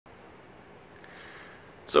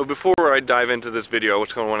So before I dive into this video, I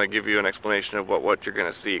just want to give you an explanation of what you're going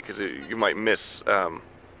to see, because you might miss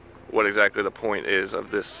what exactly the point is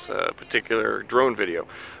of this particular drone video.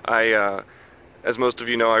 As most of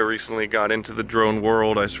you know, I recently got into the drone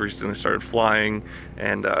world. I recently started flying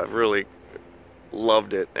and really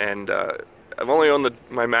loved it. And I've only owned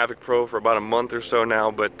my Mavic Pro for about a month or so now,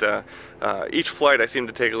 but each flight I seem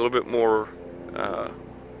to take a little bit more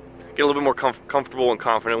get a little bit more comfortable and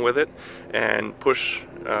confident with it, and push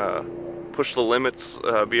the limits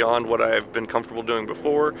beyond what I've been comfortable doing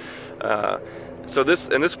before. So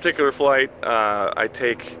in this particular flight, I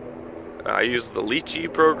use the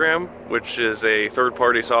Litchi program, which is a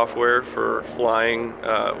third-party software for flying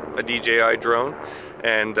a DJI drone,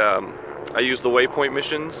 and I use the Waypoint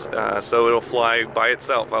missions, so it'll fly by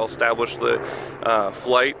itself. I'll establish the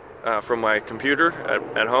flight from my computer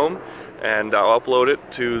at home, and I'll upload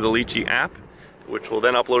it to the Litchi app, which will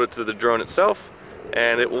then upload it to the drone itself,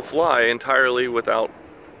 and it will fly entirely without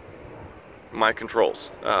my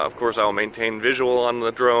controls. Of course, I'll maintain visual on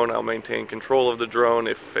the drone, I'll maintain control of the drone.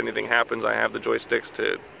 If anything happens, I have the joysticks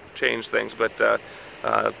to change things, but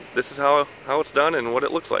this is how it's done and what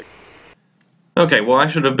it looks like. Okay, well, I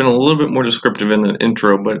should have been a little bit more descriptive in the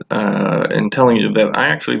intro, but in telling you that I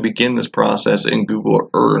actually begin this process in Google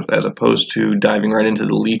Earth as opposed to diving right into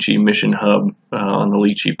the Litchi Mission Hub on the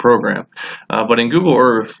Litchi program. But in Google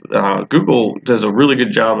Earth, Google does a really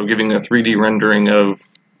good job of giving a 3D rendering of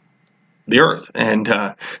the Earth, and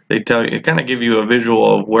they kind of give you a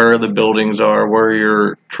visual of where the buildings are, where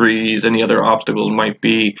your trees, any other obstacles might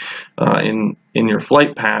be in your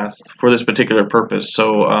flight path for this particular purpose.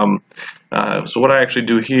 So so what I actually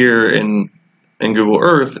do here in Google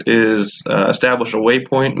Earth is establish a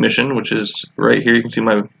waypoint mission, which is right here. You can see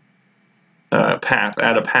my path,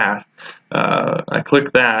 add a path. I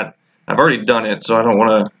click that. I've already done it, so I don't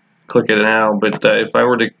want to click it now, but if I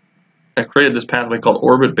were to, I created this pathway called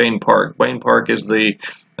Orbit Bayne Park. Bayne Park is the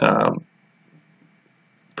kind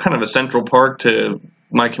of a central park to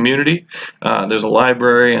my community. There's a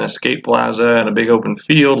library and a skate plaza and a big open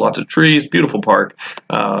field, lots of trees, beautiful park.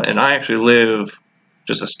 And I actually live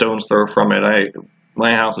just a stone's throw from it.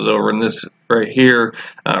 My house is over in this right here.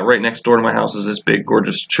 Right next door to my house is this big,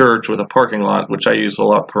 gorgeous church with a parking lot, which I use a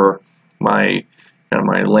lot for my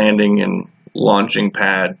my landing and launching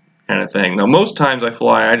pad kind of thing. Now, most times I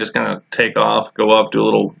fly, I just kind of take off, go up, do a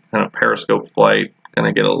little kind of periscope flight, kind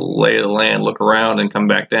of get a lay of the land, look around, and come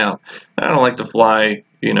back down. I don't like to fly,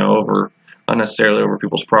 unnecessarily over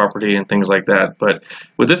people's property and things like that. But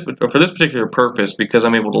for this particular purpose, because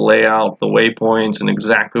I'm able to lay out the waypoints and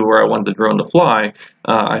exactly where I want the drone to fly,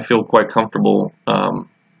 I feel quite comfortable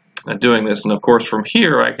at doing this. And of course, from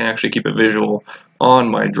here, I can actually keep a visual on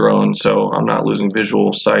my drone, so I'm not losing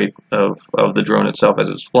visual sight of the drone itself as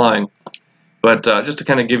it's flying. But just to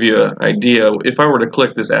kind of give you an idea, if I were to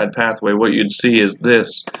click this Add Pathway, what you'd see is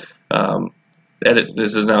this.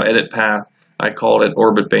 This is now Edit Path. I called it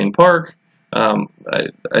Orbit Bayne Park. I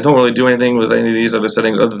don't really do anything with any of these other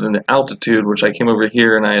settings other than the altitude, which I came over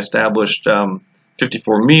here and I established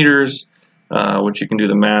 54 meters, which you can do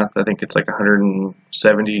the math. I think it's like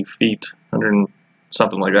 170 feet,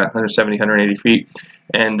 something like that, 170, 180 feet.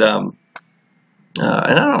 And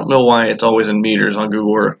I don't know why it's always in meters on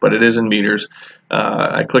Google Earth, but it is in meters.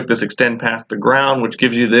 I click this Extend Path to Ground, which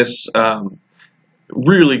gives you this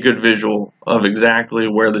really good visual of exactly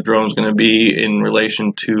where the drone is going to be in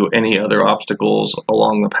relation to any other obstacles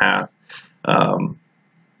along the path.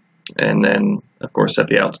 And then, of course, set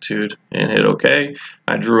the altitude and hit OK.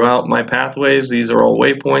 I drew out my pathways. These are all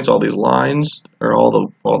waypoints. All these lines are all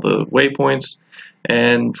the waypoints.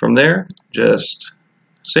 And from there, just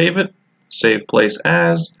save it. Save place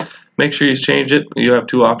as. Make sure you change it. You have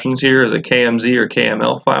two options here, as a KMZ or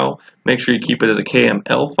KML file. Make sure you keep it as a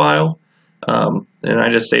KML file. And I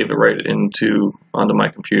just save it right onto my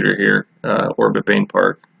computer here, Orbit Bayne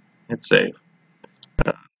Park. Hit save.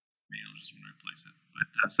 I'll just replace it.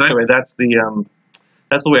 But, so anyway, that's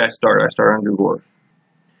the way I start. I start on Google Earth.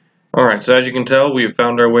 All right. So as you can tell, we've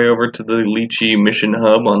found our way over to the Litchi Mission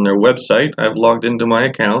Hub on their website. I've logged into my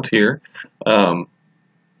account here.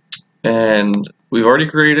 And we've already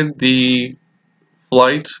created the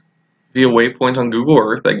flight via waypoint on Google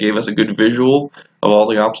Earth. That gave us a good visual of all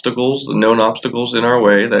the obstacles, the known obstacles in our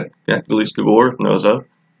way that at least Google Earth knows of.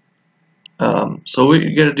 So what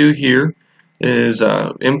you got to do here is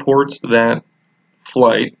import that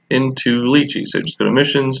flight into Litchi. So just go to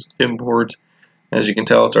Missions, Import. As you can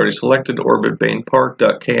tell, it's already selected,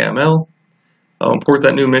 orbitbaynepark.kml. I'll import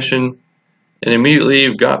that new mission. And immediately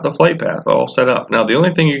you've got the flight path all set up. Now the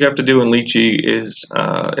only thing you have to do in Litchi is,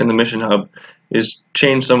 in the Mission Hub, is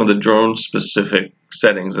change some of the drone specific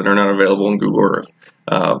settings that are not available in Google Earth.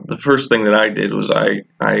 The first thing that I did was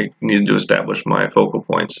I needed to establish my focal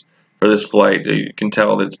points for this flight. You can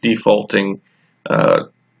tell that it's defaulting.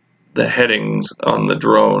 The headings on the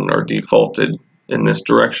drone are defaulted in this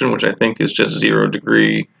direction, which I think is just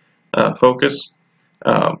 0-degree focus.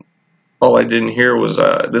 All I did in here was,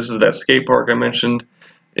 this is that skate park I mentioned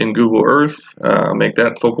in Google Earth. Make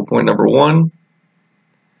that focal point number 1.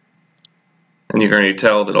 And you can already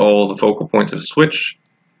tell that all the focal points have switched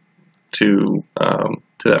to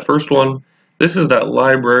that first one. This is that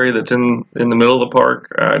library that's in the middle of the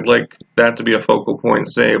park. I'd like that to be a focal point,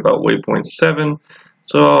 say about waypoint 7.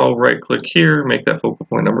 So I'll right click here, make that focal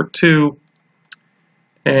point number 2,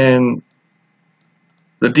 and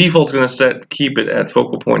the default's going to keep it at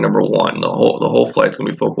focal point number 1. The whole flight's going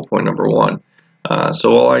to be focal point number 1.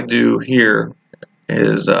 So all I do here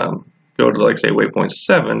is go to, like, say, waypoint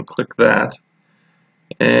 7, click that,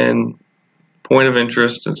 and point of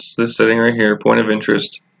interest, it's this setting right here, point of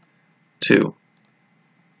interest 2.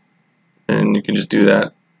 And you can just do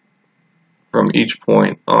that from each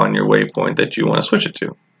point on your waypoint that you want to switch it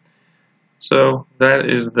to. So that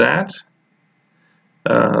is that.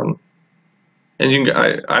 And you can,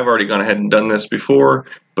 I've already gone ahead and done this before,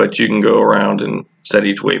 but you can go around and set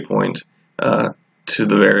each waypoint to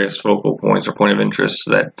the various focal points or point of interest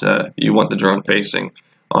that you want the drone facing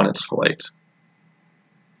on its flight.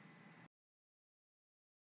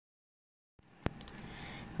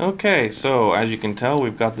 Okay, so as you can tell,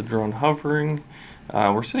 we've got the drone hovering.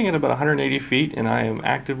 We're sitting at about 180 feet, and I am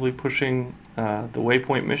actively pushing the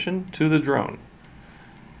Waypoint mission to the drone.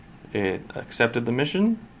 It accepted the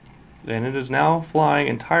mission, and it is now flying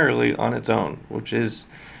entirely on its own, which is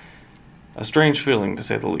a strange feeling, to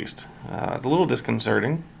say the least. It's a little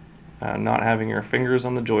disconcerting, not having your fingers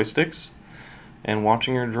on the joysticks and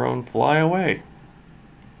watching your drone fly away.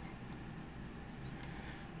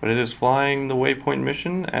 But it is flying the Waypoint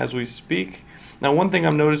mission as we speak. Now, one thing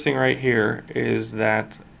I'm noticing right here is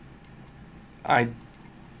that I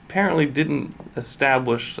apparently didn't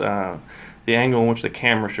establish the angle in which the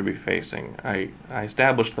camera should be facing. I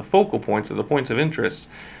established the focal points or the points of interest,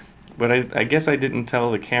 but I guess I didn't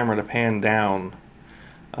tell the camera to pan down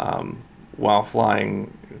while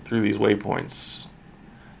flying through these waypoints.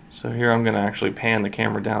 So here I'm going to actually pan the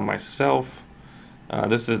camera down myself.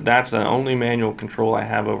 That's the only manual control I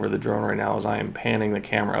have over the drone right now, is I am panning the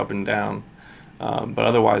camera up and down. But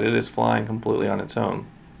otherwise it is flying completely on its own.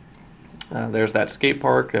 There's that skate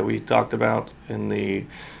park that we talked about in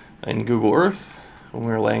Google Earth when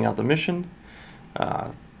we were laying out the mission.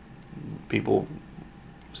 People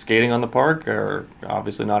skating on the park are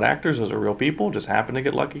obviously not actors, those are real people, just happen to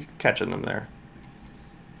get lucky catching them there.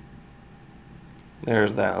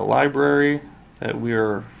 There's that library that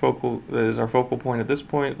that is our focal point at this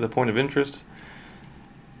point, the point of interest.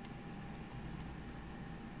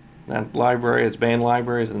 That library, it's Bayne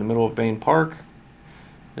Library, is in the middle of Bayne Park.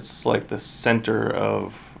 It's like the center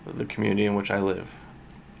of the community in which I live.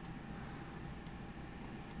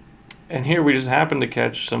 And here we just happened to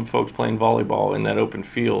catch some folks playing volleyball in that open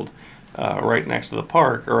field right next to the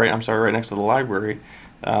park, or right next to the library.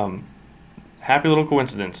 Happy little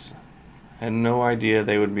coincidence. Had no idea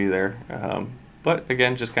they would be there. But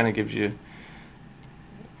again, just kind of gives you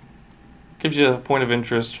a point of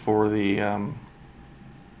interest for the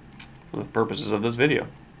purposes of this video.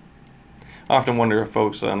 I often wonder if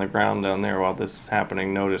folks on the ground down there while this is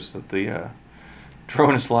happening notice that the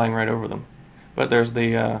drone is flying right over them. But there's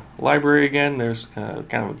the library again. There's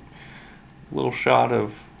kind of a little shot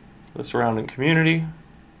of the surrounding community.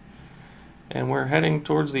 And we're heading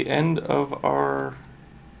towards the end of our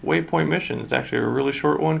Waypoint mission. It's actually a really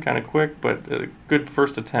short one, kind of quick, but a good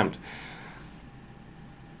first attempt.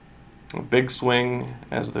 A big swing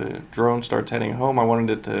as the drone starts heading home. I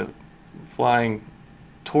wanted it to flying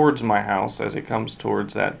towards my house as it comes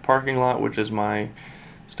towards that parking lot, which is my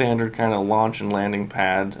standard kind of launch and landing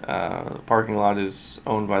pad. The parking lot is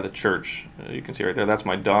owned by the church. You can see right there, that's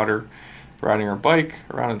my daughter riding her bike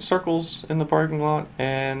around in circles in the parking lot.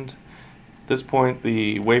 And at this point,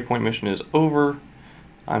 the Waypoint mission is over.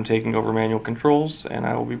 I'm taking over manual controls, and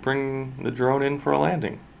I will be bringing the drone in for a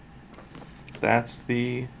landing. That's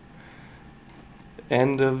the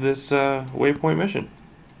end of this Waypoint mission.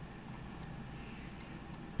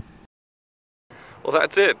 Well,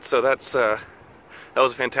 that's it. So that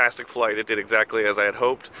was a fantastic flight. It did exactly as I had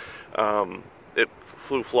hoped. It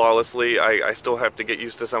flew flawlessly. I still have to get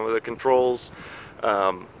used to some of the controls,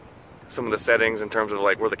 some of the settings in terms of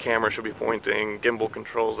like where the camera should be pointing, gimbal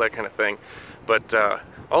controls, that kind of thing. But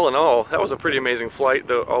all in all, that was a pretty amazing flight,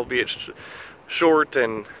 though, albeit short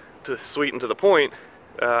and sweet and to the point,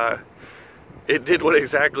 it did what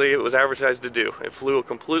exactly it was advertised to do. It flew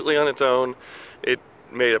completely on its own. It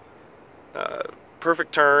made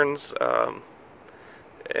perfect turns,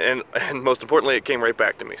 and most importantly, it came right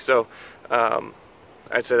back to me. So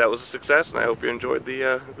I'd say that was a success, and I hope you enjoyed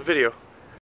the video.